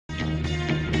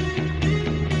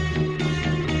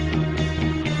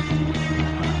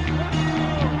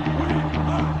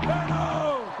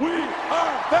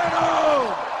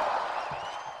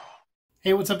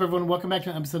Hey, what's up everyone? Welcome back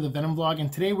to an episode of the Venom vlog,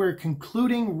 and today we're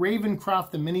concluding Ravencroft,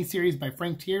 the miniseries by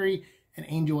Frank Thierry and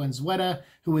Angel Unzueta,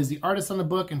 who is the artist on the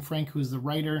book, and Frank, who is the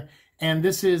writer. And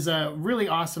this is really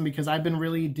awesome because I've been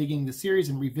really digging the series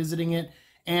and revisiting it.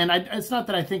 And it's not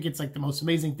that I think it's like the most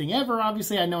amazing thing ever.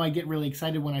 Obviously, I know I get really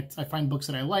excited when I find books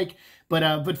that I like.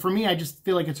 But for me, I just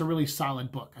feel like it's a really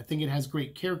solid book. I think it has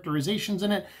great characterizations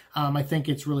in it. I think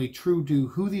it's really true to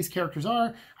who these characters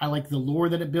are. I like the lore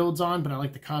that it builds on, but I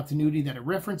like the continuity that it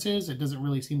references. It doesn't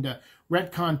really seem to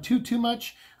retcon too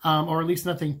much, or at least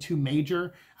nothing too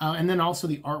major. And then also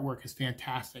the artwork is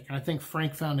fantastic. And I think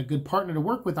Frank found a good partner to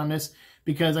work with on this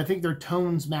because I think their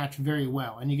tones match very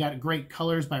well. And you got great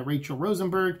colors by Rachel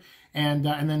Rosenberg, and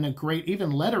then a great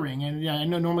even lettering. And I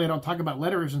know normally I don't talk about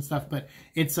letters and stuff, but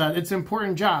it's an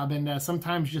important job. And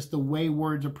sometimes just the way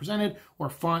words are presented or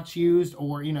fonts used,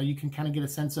 or you can kind of get a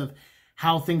sense of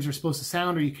how things are supposed to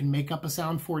sound, or you can make up a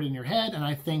sound for it in your head. And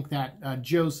I think that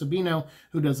Joe Sabino,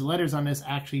 who does the letters on this,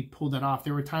 actually pulled that off.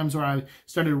 There were times where I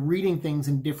started reading things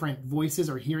in different voices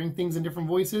or hearing things in different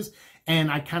voices, and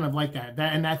I kind of like that.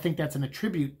 And I think that's an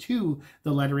attribute to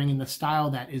the lettering and the style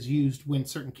that is used when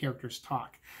certain characters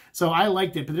talk. So I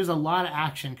liked it, but there's a lot of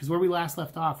action, because where we last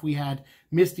left off, we had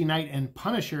Misty Knight and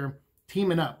Punisher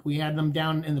teaming up. We had them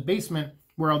down in the basement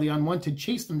where all the unwanted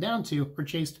chased them down to, or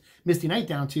chased Misty Knight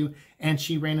down to, and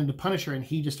she ran into Punisher, and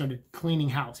he just started cleaning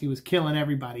house. He was killing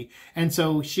everybody. And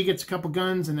so she gets a couple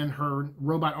guns, and then her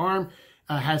robot arm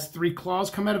has 3 claws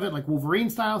come out of it, like Wolverine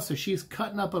style. So she's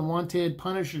cutting up unwanted.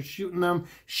 Punisher's shooting them.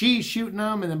 She's shooting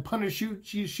them, and then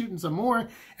she's shooting some more.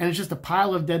 And it's just a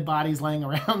pile of dead bodies laying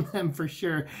around them for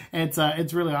sure. And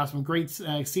it's really awesome. Great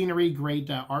scenery, great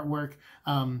artwork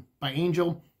by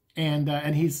Angel. And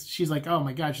she's like, oh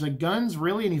my God. She's like, guns,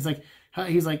 really? And she's like,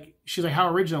 how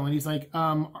original? And he's like,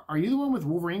 are you the one with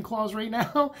Wolverine claws right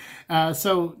now?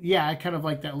 So yeah, I kind of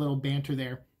like that little banter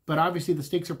there. But obviously the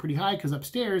stakes are pretty high, because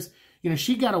upstairs,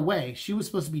 she got away. She was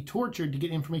supposed to be tortured to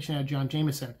get information out of John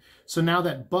Jameson. So now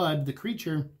that Bud, the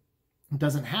creature,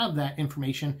 doesn't have that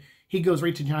information, he goes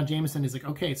right to John Jameson. He's like,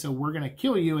 okay, so we're going to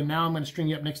kill you, and now I'm going to string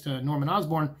you up next to Norman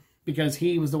Osborn, because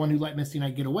he was the one who let Misty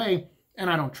Knight get away, and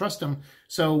I don't trust him.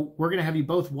 So we're going to have you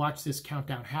both watch this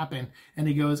countdown happen. And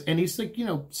he goes, and he's like,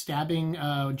 stabbing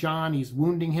John. He's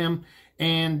wounding him.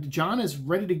 And John is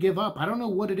ready to give up. I don't know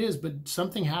what it is, but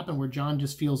something happened where John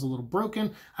just feels a little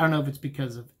broken. I don't know if it's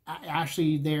because of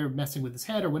Ashley there messing with his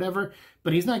head or whatever,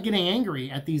 but he's not getting angry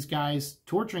at these guys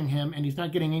torturing him, and he's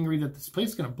not getting angry that this place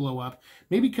is going to blow up.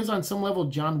 Maybe because on some level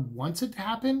John wants it to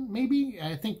happen, maybe.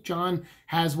 I think John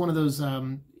has one of those,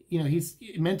 he's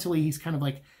mentally, he's kind of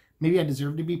like, maybe I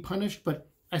deserve to be punished, but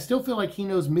I still feel like he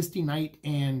knows Misty Knight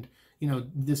and,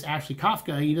 this Ashley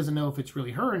Kafka. He doesn't know if it's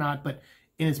really her or not, but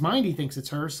in his mind, he thinks it's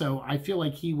her. So I feel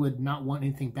like he would not want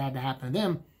anything bad to happen to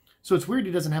them. So it's weird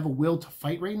he doesn't have a will to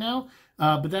fight right now.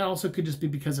 But that also could just be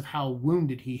because of how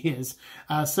wounded he is.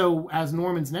 So as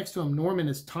Norman's next to him, Norman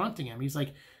is taunting him. He's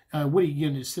like, what are you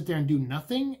going to sit there and do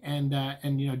nothing?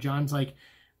 And John's like,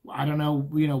 I don't know,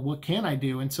 what can I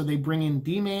do? And so they bring in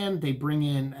D-Man, they bring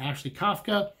in Ashley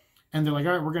Kafka, and they're like,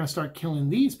 all right, we're going to start killing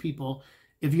these people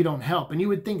if you don't help. And you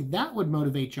would think that would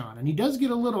motivate John. And he does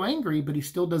get a little angry, but he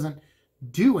still doesn't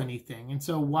do anything. And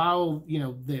so while,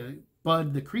 the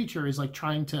Bud, the creature, is like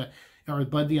trying to, or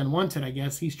Bud the Unwanted, I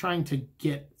guess, he's trying to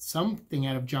get something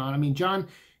out of John. I mean, John,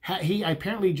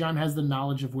 apparently John has the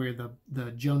knowledge of where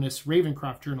the Jonas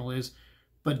Ravencroft journal is,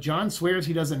 but John swears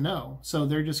he doesn't know. So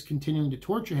they're just continuing to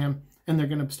torture him, and they're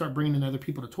going to start bringing in other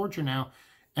people to torture now.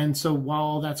 And so while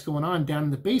all that's going on down in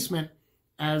the basement,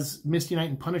 as Misty Knight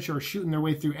and Punisher are shooting their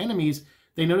way through enemies,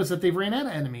 they notice that they've ran out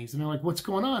of enemies. And they're like, what's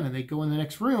going on? And they go in the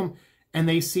next room, and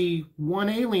they see one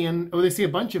alien, or they see a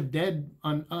bunch of dead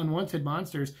unwanted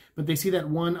monsters, but they see that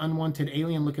one unwanted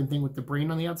alien-looking thing with the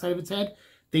brain on the outside of its head.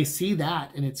 They see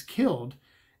that, and it's killed.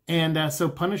 And so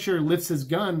Punisher lifts his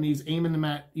gun, and he's aiming them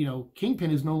at,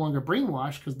 Kingpin, who's no longer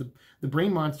brainwashed because the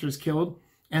brain monster is killed.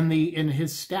 And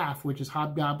his staff, which is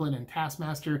Hobgoblin and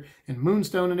Taskmaster and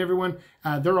Moonstone and everyone,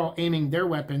 they're all aiming their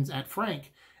weapons at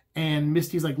Frank. And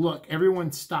Misty's like, look,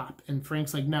 everyone stop. And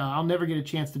Frank's like, no, I'll never get a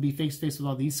chance to be face-to-face with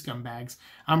all these scumbags.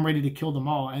 I'm ready to kill them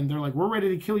all. And they're like, we're ready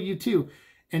to kill you too.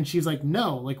 And she's like,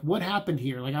 no, like, what happened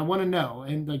here? Like, I want to know.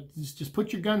 And like, just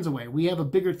put your guns away. We have a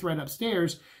bigger threat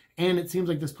upstairs, and it seems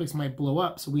like this place might blow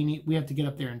up. So we have to get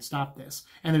up there and stop this.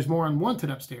 And there's more unwanted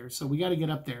upstairs. So we got to get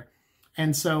up there.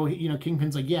 And so,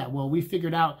 Kingpin's like, yeah, well, we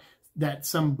figured out that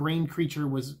some brain creature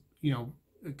was,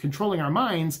 controlling our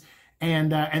minds.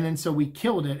 And then so we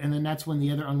killed it. And then that's when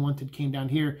the other unwanted came down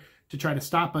here to try to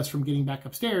stop us from getting back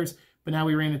upstairs. but now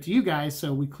we ran into you guys,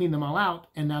 so we cleaned them all out,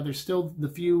 and now there's still the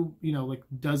few, you know, like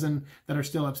dozen that are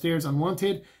still upstairs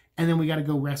unwanted, and then we got to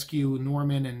go rescue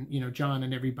Norman and, you know, John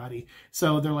and everybody.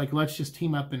 So they're like, let's just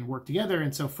team up and work together.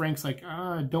 And so Frank's like,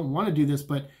 I don't want to do this,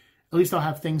 but at least I'll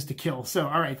have things to kill. So,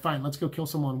 all right, fine, let's go kill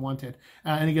someone wanted.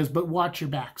 And he goes, but watch your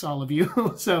backs, all of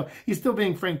you. So he's still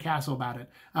being Frank Castle about it.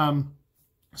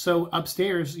 So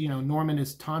upstairs, you know, Norman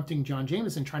is taunting John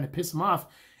Jameson, trying to piss him off,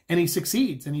 and he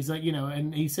succeeds. And he's like, you know,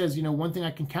 and he says, you know, one thing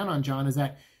I can count on, John, is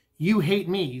that you hate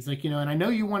me. He's like, you know, and I know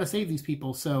you want to save these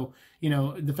people. So, you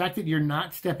know, the fact that you're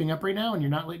not stepping up right now and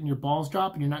you're not letting your balls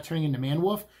drop and you're not turning into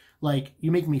Man-Wolf, like,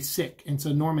 you make me sick. And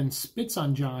so Norman spits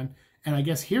on John. And I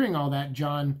guess hearing all that,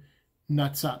 John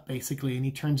nuts up, basically, and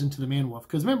he turns into the Man-Wolf.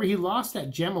 Because remember, he lost that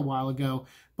gem a while ago,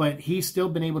 but he's still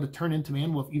been able to turn into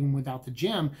Man-Wolf even without the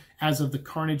gem as of the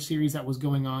Carnage series that was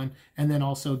going on, and then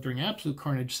also during Absolute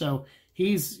Carnage. So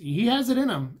he has it in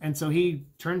him, and so he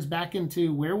turns back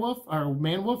into werewolf, or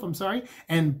Man-Wolf, I'm sorry,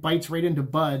 and bites right into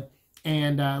Bud,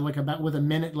 and like about with a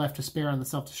minute left to spare on the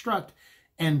self-destruct,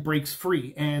 and breaks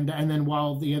free. And then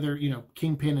while the other, you know,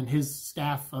 Kingpin and his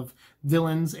staff of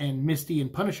villains and Misty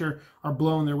and Punisher are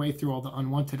blowing their way through all the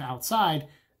unwanted outside,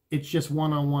 it's just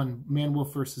one-on-one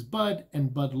Man-Wolf versus Bud,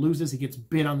 and Bud loses. He gets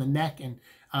bit on the neck and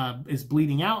is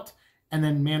bleeding out, and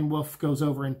then Man-Wolf goes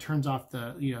over and turns off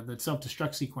the, you know, the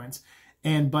self-destruct sequence.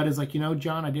 And Bud is like, you know,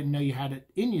 John, I didn't know you had it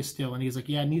in you still. And he's like,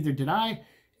 yeah, neither did I.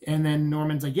 And then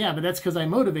Norman's like, yeah, but that's because I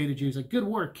motivated you. He's like, good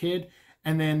work, kid.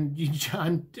 And then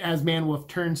John, as Man-Wolf,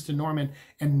 turns to Norman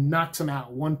and knocks him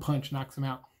out. One punch knocks him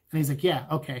out. And he's like, yeah,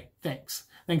 okay, thanks.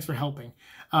 Thanks for helping.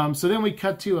 So then we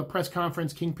cut to a press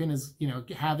conference. Kingpin is, you know,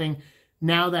 having,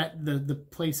 now that the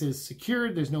place is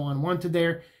secured, there's no unwanted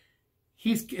there.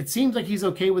 It seems like he's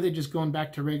okay with it just going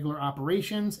back to regular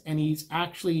operations. And he's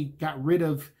actually got rid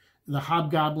of the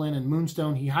Hobgoblin and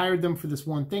Moonstone. He hired them for this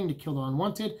one thing, to kill the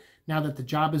unwanted. Now that the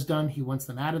job is done, he wants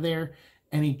them out of there.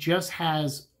 And he just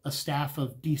has a staff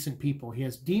of decent people. He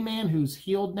has D-Man, who's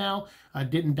healed now,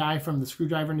 didn't die from the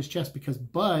screwdriver in his chest because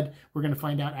Bud, we're going to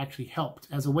find out, actually helped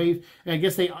as a way. I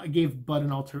guess they gave Bud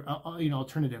an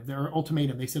alternative, their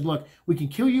ultimatum. They said, look, we can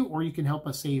kill you, or you can help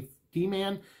us save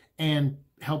D-Man and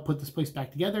help put this place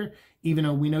back together, even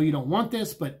though we know you don't want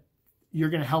this, but you're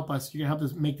going to help us. You're going to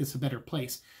help us make this a better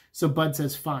place. So Bud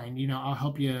says, fine, you know, I'll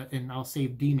help you and I'll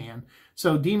save D-Man.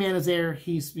 So D-Man is there.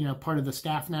 He's, you know, part of the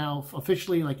staff now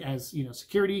officially, like as, you know,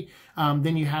 security.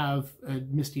 Then you have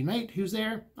Misty Knight, who's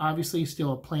there. Obviously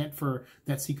still a plant for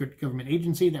that secret government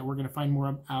agency that we're going to find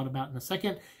more out about in a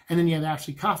second. And then you have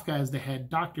Ashley Kafka as the head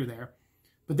doctor there.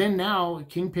 But then now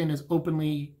Kingpin is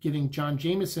openly giving John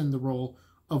Jameson the role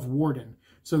of warden.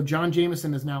 So John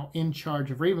Jameson is now in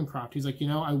charge of Ravencroft. He's like, you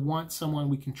know, I want someone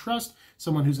we can trust,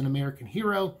 someone who's an American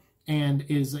hero and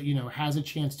is, you know, has a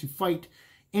chance to fight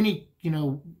any, you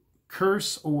know,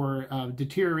 curse or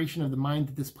deterioration of the mind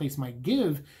that this place might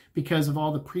give because of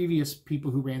all the previous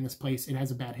people who ran this place. It has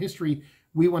a bad history.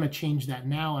 We want to change that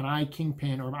now. And I,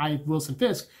 Kingpin, or I, Wilson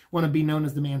Fisk, want to be known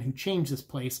as the man who changed this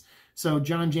place. So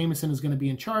John Jameson is going to be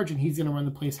in charge, and he's going to run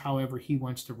the place however he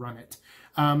wants to run it.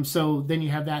 So then you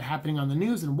have that happening on the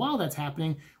news, and while that's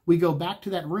happening, we go back to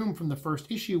that room from the first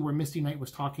issue where Misty Knight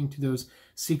was talking to those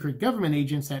secret government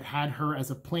agents that had her as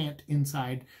a plant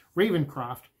inside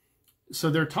Ravencroft.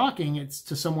 So they're talking, it's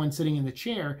to someone sitting in the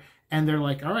chair, and they're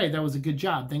like, all right, that was a good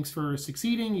job. Thanks for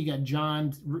succeeding. You got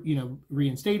John, you know,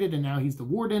 reinstated, and now he's the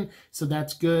warden. So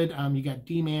that's good. You got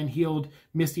D-Man healed,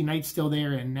 Misty Knight's still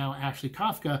there, and now Ashley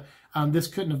Kafka. This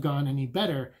couldn't have gone any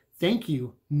better. Thank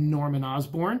you, Norman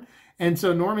Osborn. And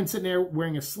so Norman's sitting there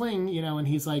wearing a sling, you know, and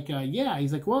he's like, yeah.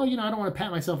 He's like, well, you know, I don't want to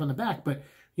pat myself on the back, but,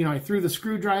 you know, I threw the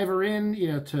screwdriver in,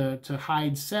 you know, to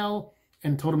hide Cell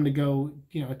and told him to go,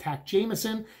 you know, attack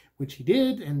Jameson, which he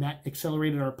did, and that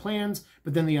accelerated our plans.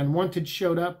 But then the Unwanted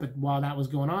showed up, but while that was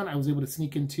going on, I was able to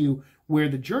sneak into where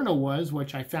the journal was,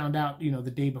 which I found out, you know, the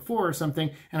day before or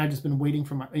something, and I've just been waiting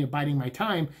for my, you know, biding my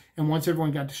time. And once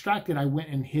everyone got distracted, I went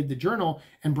and hid the journal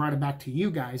and brought it back to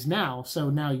you guys now. So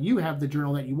now you have the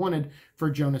journal that you wanted for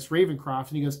Jonas Ravencroft.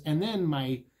 And he goes, and then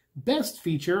my best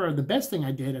feature, or the best thing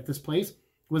I did at this place,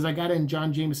 was I got in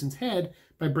John Jameson's head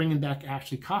by bringing back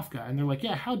Ashley Kafka. And they're like,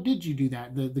 yeah, how did you do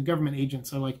that? The government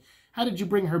agents are like, how did you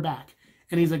bring her back?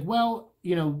 And he's like, well,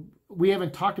 you know, we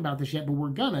haven't talked about this yet, but we're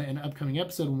gonna in an upcoming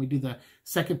episode when we do the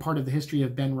second part of the history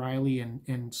of Ben Reilly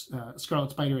and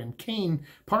Scarlet Spider and Kane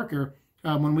Parker.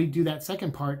 When we do that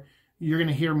second part, you're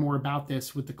gonna hear more about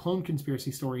this with the clone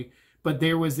conspiracy story. But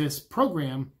there was this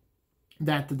program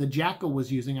that the Jackal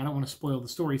was using. I don't want to spoil the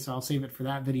story, so I'll save it for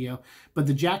that video. But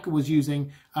the Jackal was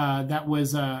using, that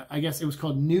was, I guess it was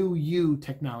called New You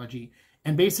technology.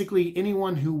 And basically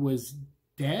anyone who was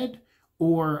dead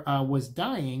or was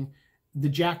dying, the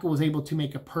Jackal was able to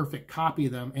make a perfect copy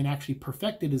of them and actually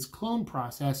perfected his clone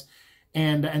process,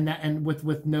 and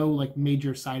with no like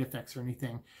major side effects or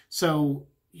anything. So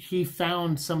he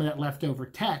found some of that leftover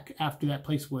tech after that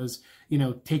place was, you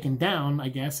know, taken down, I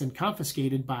guess, and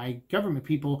confiscated by government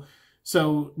people.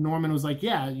 So Norman was like,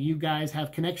 yeah, you guys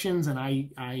have connections, and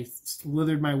I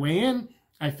slithered my way in.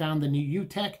 I found the new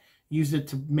U-Tech, used it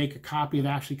to make a copy of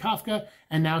Ashley Kafka,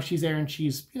 and now she's there, and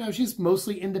she's, you know, she's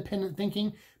mostly independent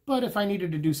thinking, but if I need her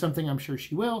to do something, I'm sure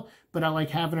she will. But I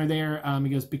like having her there, he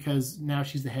goes, because now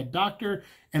she's the head doctor,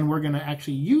 and we're going to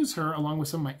actually use her along with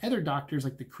some of my other doctors,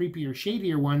 like the creepier,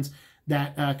 shadier ones,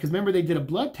 that, because remember they did a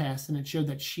blood test, and it showed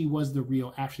that she was the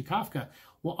real Ashley Kafka.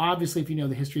 Well, obviously, if you know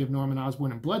the history of Norman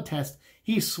Osborn and blood test,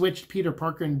 he switched Peter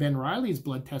Parker and Ben Reilly's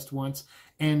blood test once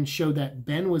and showed that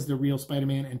Ben was the real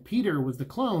Spider-Man and Peter was the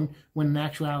clone, when in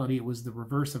actuality it was the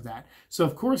reverse of that. So,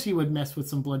 of course, he would mess with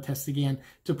some blood tests again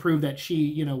to prove that she,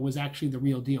 you know, was actually the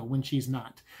real deal when she's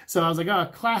not. So I was like, oh,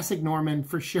 classic Norman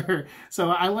for sure.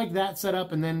 So I like that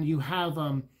setup. And then you have,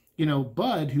 you know,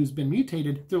 Bud, who's been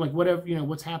mutated. They're like, whatever, you know,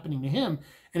 what's happening to him?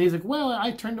 And he's like, well,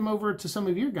 I turned him over to some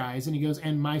of your guys. And he goes,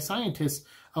 and my scientists,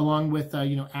 along with,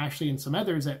 you know, Ashley and some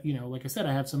others that, you know, like I said,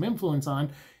 I have some influence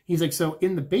on. He's like, so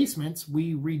in the basements,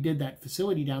 we redid that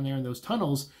facility down there in those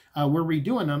tunnels. We're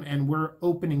redoing them, and we're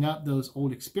opening up those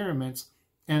old experiments.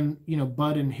 And, you know,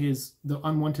 Bud and the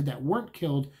unwanted that weren't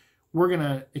killed, we're going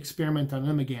to experiment on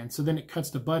them again. So then it cuts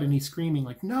to Bud, and he's screaming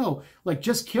like, no, like,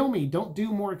 just kill me. Don't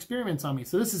do more experiments on me.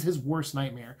 So this is his worst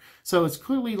nightmare. So it's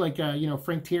clearly like, you know,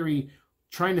 Frank Thierry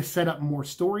trying to set up more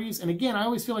stories. And again, I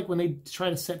always feel like when they try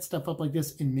to set stuff up like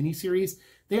this in miniseries,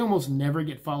 they almost never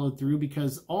get followed through,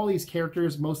 because all these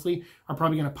characters mostly are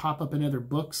probably going to pop up in other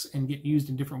books and get used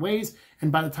in different ways.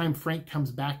 And by the time Frank comes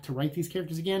back to write these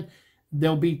characters again,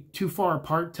 they'll be too far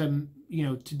apart to, you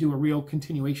know, to do a real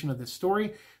continuation of this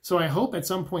story. So I hope at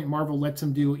some point Marvel lets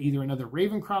him do either another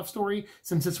Ravencroft story,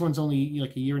 since this one's only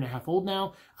like a year and a half old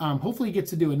now. Hopefully he gets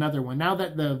to do another one. Now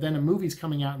that the Venom movie's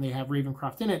coming out and they have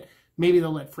Ravencroft in it, maybe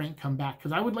they'll let Frank come back,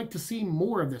 because I would like to see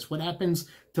more of this. What happens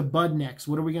to Bud next?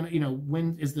 What are we going to, you know,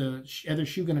 when is the other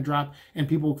shoe going to drop and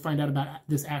people find out about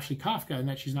this Ashley Kafka and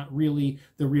that she's not really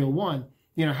the real one?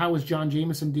 You know, how is John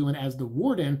Jameson doing as the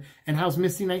warden? And how's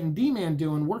Misty Knight and D-Man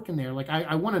doing working there? Like,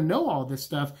 I want to know all this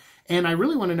stuff. And I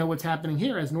really want to know what's happening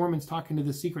here as Norman's talking to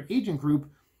the secret agent group.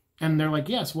 And they're like,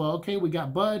 yes, well, okay, we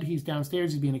got Bud. He's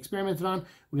downstairs. He's being experimented on.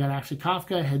 We got Ashley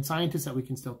Kafka, head scientist that we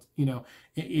can still, you know,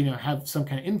 have some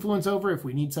kind of influence over if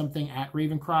we need something at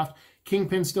Ravencroft.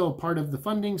 Kingpin's still a part of the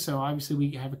funding, so obviously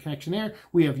we have a connection there.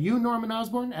 We have you, Norman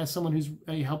Osborn, as someone who's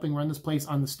helping run this place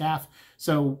on the staff.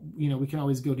 So, you know, we can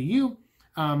always go to you.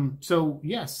 So,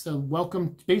 yes, so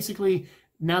welcome. Basically,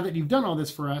 now that you've done all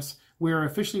this for us, we're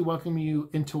officially welcoming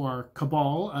you into our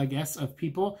cabal, I guess, of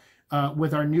people.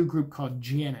 With our new group called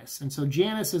Janus. And so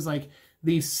Janus is like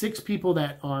these 6 people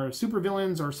that are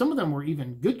supervillains, or some of them were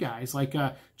even good guys, like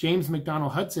James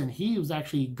McDonald Hudson. He was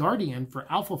actually Guardian for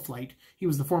Alpha Flight. He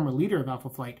was the former leader of Alpha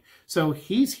Flight. So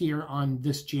he's here on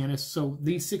this Janus. So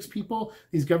these 6 people,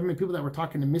 these government people that were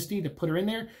talking to Misty to put her in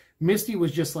there, Misty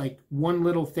was just like one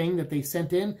little thing that they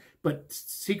sent in, but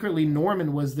secretly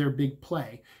Norman was their big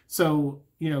play. So,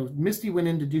 you know, Misty went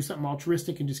in to do something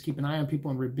altruistic and just keep an eye on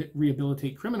people and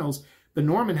rehabilitate criminals. But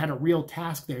Norman had a real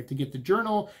task there to get the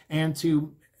journal and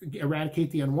to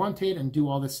eradicate the unwanted and do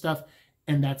all this stuff.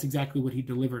 And that's exactly what he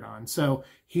delivered on. So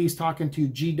he's talking to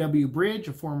G.W. Bridge,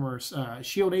 a former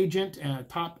S.H.I.E.L.D. agent,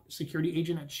 top security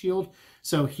agent at S.H.I.E.L.D.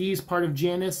 So he's part of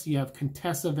Janus. You have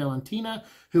Contessa Valentina,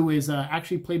 who is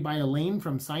actually played by Elaine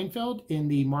from Seinfeld in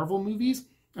the Marvel movies.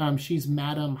 She's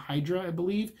Madame Hydra, I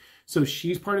believe. So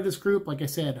she's part of this group. Like I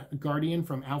said, a Guardian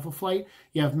from Alpha Flight.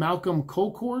 You have Malcolm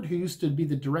Colcord, who used to be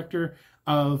the director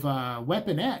of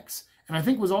Weapon X. And I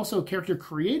think was also a character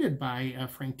created by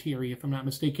Frank Thierry, if I'm not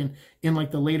mistaken, in like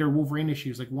the later Wolverine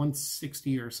issues, like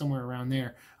 160 or somewhere around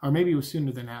there. Or maybe it was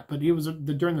sooner than that. But it was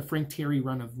during the Frank Thierry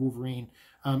run of Wolverine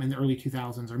in the early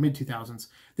 2000s or mid-2000s.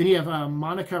 Then you have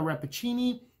Monica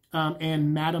Rappaccini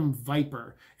and Madame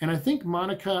Viper. And I think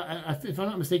Monica, if I'm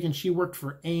not mistaken, she worked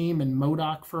for AIM and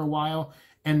MODOK for a while.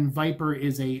 And Viper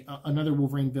is another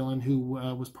Wolverine villain who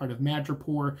was part of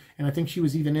Madripoor, and I think she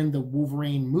was even in the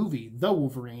Wolverine movie, The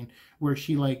Wolverine, where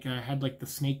she like had like the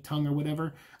snake tongue or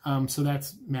whatever. So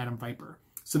that's Madame Viper.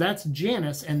 So that's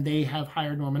Janus, and they have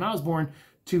hired Norman Osborn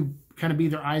to kind of be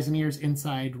their eyes and ears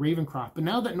inside Ravencroft. But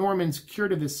now that Norman's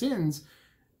cured of his sins,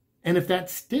 and if that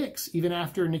sticks even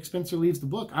after Nick Spencer leaves the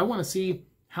book, I want to see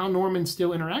how Norman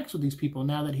still interacts with these people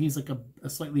now that he's like a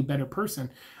slightly better person.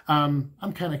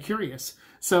 I'm kind of curious.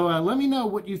 So let me know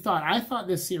what you thought. I thought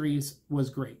this series was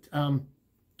great.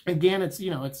 Again, it's,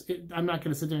 you know, I'm not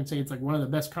going to sit there and say it's like one of the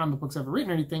best comic books ever written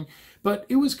or anything, but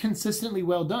it was consistently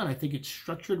well done. I think it's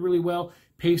structured really well,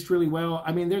 paced really well.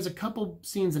 I mean, there's a couple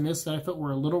scenes in this that I thought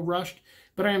were a little rushed,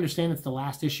 but I understand it's the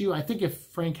last issue. I think if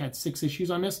Frank had 6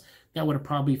 issues on this, that would have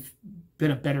probably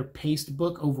been a better paced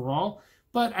book overall.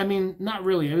 But, I mean, not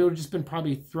really. It would have just been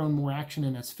probably thrown more action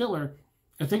in as filler.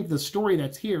 I think the story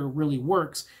that's here really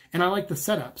works, and I like the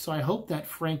setup. So I hope that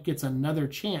Frank gets another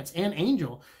chance, and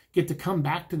Angel get to come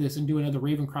back to this and do another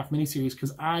Ravencroft miniseries,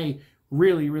 because I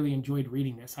really, really enjoyed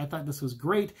reading this. I thought this was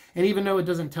great, and even though it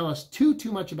doesn't tell us too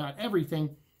much about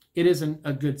everything, it isn't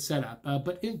a good setup.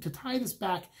 But to tie this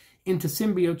back into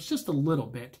symbiotes just a little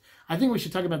bit, I think we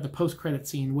should talk about the post-credit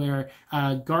scene where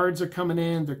guards are coming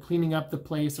in, they're cleaning up the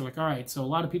place. They're like, all right, so a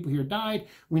lot of people here died.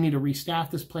 We need to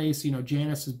restaff this place. You know,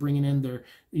 Janice is bringing in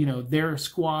their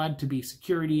squad to be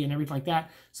security and everything like that.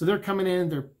 So they're coming in,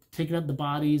 they're taking up the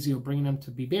bodies, you know, bringing them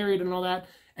to be buried and all that.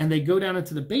 And they go down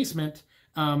into the basement,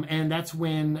 and that's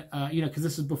when, you know, because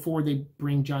this is before they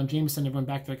bring John Jameson, everyone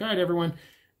back. They're like, all right, everyone,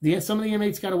 some of the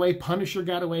inmates got away. Punisher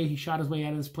got away. He shot his way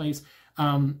out of this place.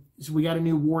 So we got a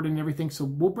new warden and everything. So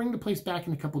we'll bring the place back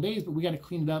in a couple days, but we got to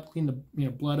clean it up, clean the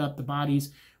blood up, the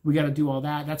bodies. We got to do all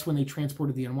that. That's when they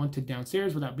transported the unwanted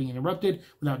downstairs without being interrupted,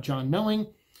 without John knowing.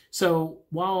 So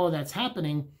while all that's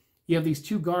happening, you have these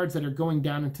 2 guards that are going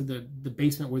down into the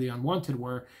basement where the unwanted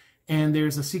were, and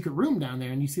there's a secret room down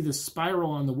there, and you see this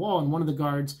spiral on the wall, and one of the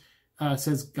guards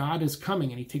says, "God is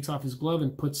coming," and he takes off his glove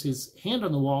and puts his hand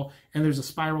on the wall, and there's a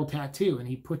spiral tattoo, and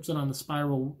he puts it on the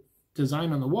spiral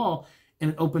design on the wall, and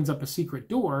it opens up a secret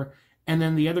door. And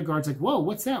then the other guard's like, "Whoa,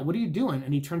 what's that? What are you doing?"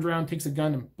 And he turns around, takes a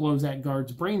gun, and blows that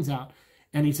guard's brains out.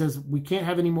 And he says, "We can't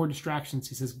have any more distractions."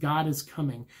 He says, "God is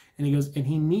coming." And he goes, and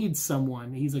he needs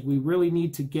someone. He's like, "We really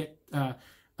need to get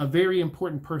a very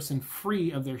important person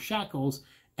free of their shackles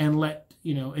and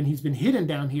and he's been hidden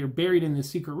down here, buried in this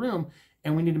secret room.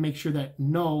 And we need to make sure that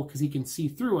because he can see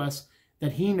through us,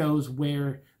 that he knows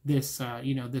where this,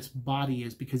 this body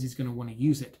is, because he's going to want to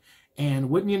use it." And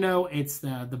wouldn't you know, it's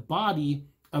the body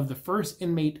of the first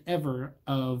inmate ever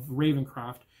of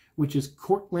Ravencroft, which is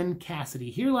Cortland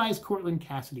Cassidy. Here lies Cortland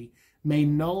Cassidy. May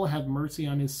Null have mercy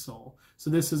on his soul. So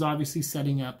this is obviously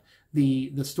setting up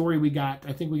the story we got.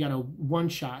 I think we got a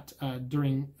one-shot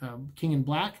during King in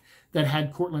Black that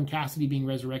had Cortland Cassidy being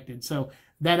resurrected. So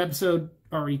that episode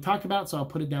already talked about, so I'll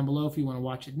put it down below if you want to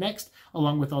watch it next,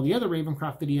 along with all the other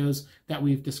Ravencroft videos that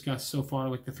we've discussed so far,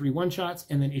 like the 3 one-shots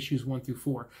and then issues 1 through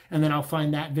 4. And then I'll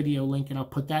find that video link and I'll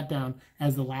put that down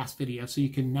as the last video. So you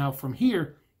can now from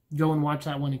here go and watch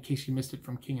that one in case you missed it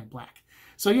from King in Black.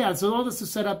 So yeah, so all this is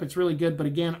set up. It's really good. But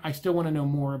again, I still want to know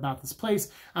more about this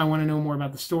place. I want to know more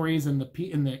about the stories and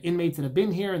the inmates that have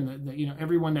been here, and the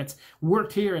everyone that's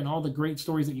worked here, and all the great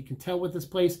stories that you can tell with this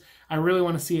place. I really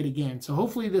want to see it again. So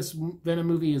hopefully this Venom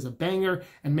movie is a banger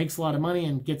and makes a lot of money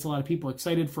and gets a lot of people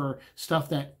excited for stuff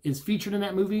that is featured in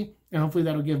that movie. And hopefully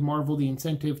that'll give Marvel the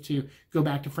incentive to go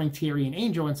back to Frank Thierry and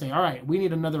Angel and say, all right, we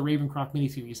need another Ravencroft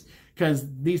miniseries, because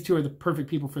these 2 are the perfect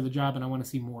people for the job, and I want to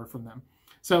see more from them.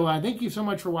 So thank you so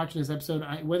much for watching this episode.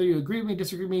 Whether you agree with me,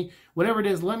 disagree with me, whatever it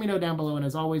is, let me know down below. And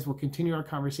as always, we'll continue our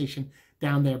conversation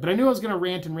down there. But I knew I was going to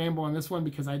rant and ramble on this one,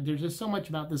 because there's just so much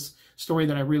about this story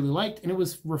that I really liked. And it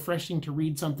was refreshing to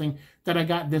read something that I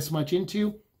got this much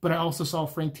into. But I also saw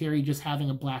Frank Thierry just having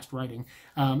a blast writing,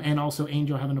 and also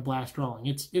Angel having a blast drawing.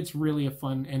 It's really a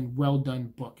fun and well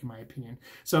done book, in my opinion.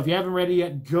 So if you haven't read it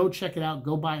yet, go check it out.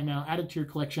 Go buy it now. Add it to your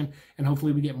collection, and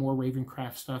hopefully we get more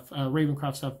Ravencroft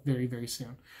stuff very, very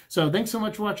soon. So thanks so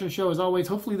much for watching the show. As always,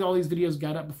 hopefully all these videos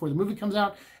got up before the movie comes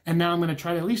out, and now I'm going to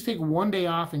try to at least take 1 day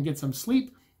off and get some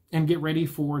sleep and get ready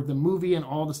for the movie and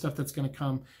all the stuff that's going to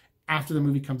come after the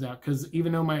movie comes out, because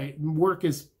even though my work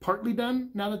is partly done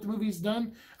now that the movie's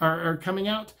done or coming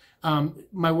out,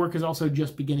 my work is also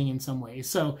just beginning in some ways.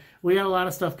 So we got a lot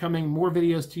of stuff coming, more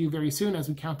videos to you very soon as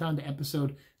we count down to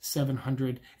episode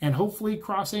 700 and hopefully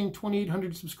crossing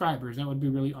 2,800 subscribers. That would be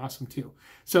really awesome too.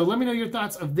 So let me know your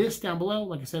thoughts of this down below.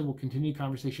 Like I said, we'll continue the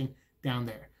conversation down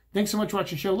there. Thanks so much for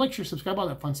watching the show. Like, share, subscribe, all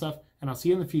that fun stuff, and I'll see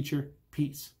you in the future.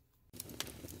 Peace.